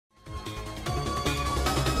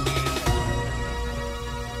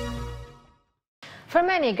For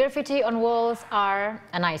many, graffiti on walls are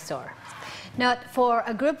an eyesore. Now, for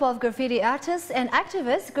a group of graffiti artists and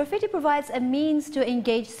activists, graffiti provides a means to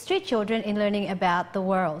engage street children in learning about the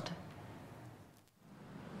world.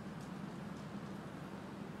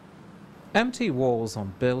 Empty walls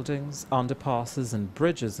on buildings, underpasses and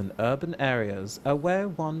bridges in urban areas are where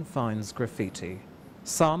one finds graffiti.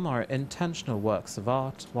 Some are intentional works of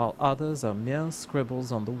art, while others are mere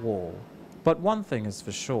scribbles on the wall. But one thing is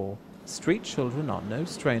for sure, street children are no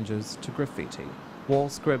strangers to graffiti. Wall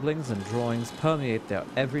scribblings and drawings permeate their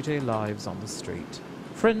everyday lives on the street.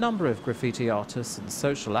 For a number of graffiti artists and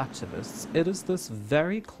social activists, it is this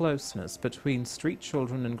very closeness between street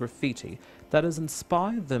children and graffiti that has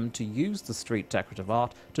inspired them to use the street decorative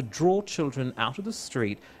art to draw children out of the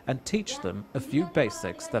street and teach them a few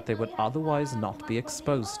basics that they would otherwise not be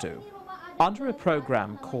exposed to. Under a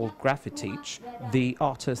program called Graffiti, the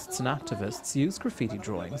artists and activists use graffiti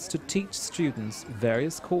drawings to teach students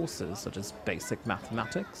various courses such as basic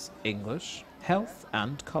mathematics, English, health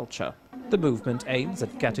and culture. The movement aims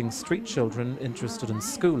at getting street children interested in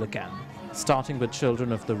school again. Starting with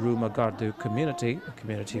children of the Rumah Gardu community, a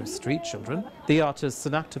community of street children, the artists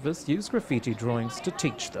and activists use graffiti drawings to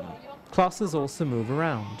teach them. Classes also move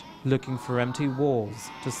around, looking for empty walls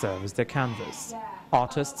to serve as their canvas.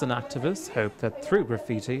 Artists and activists hope that through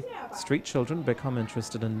graffiti, street children become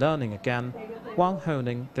interested in learning again while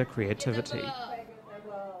honing their creativity.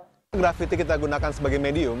 Graffiti kita gunakan sebagai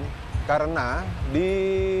medium karena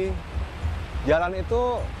di jalan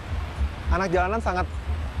itu anak jalanan sangat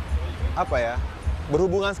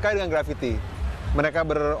berhubungan sekali dengan graffiti. Mereka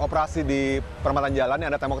beroperasi di perempatan jalan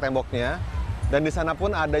yang ada tembok-temboknya, dan di sana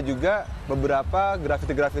pun ada juga beberapa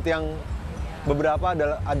graffiti-graffiti yang beberapa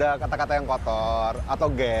ada kata-kata yang kotor atau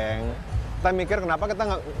geng. Kita mikir kenapa kita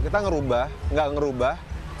nggak ngerubah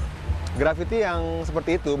graffiti yang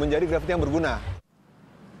seperti itu menjadi graffiti yang berguna.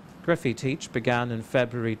 Graffiti began in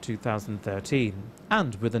February 2013,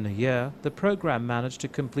 and within a year, the program managed to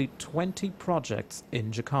complete 20 projects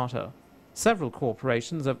in Jakarta. Several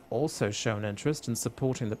corporations have also shown interest in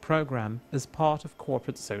supporting the program as part of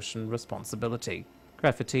corporate social responsibility.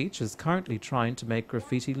 Graffiti is currently trying to make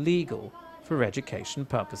graffiti legal for education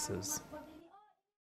purposes.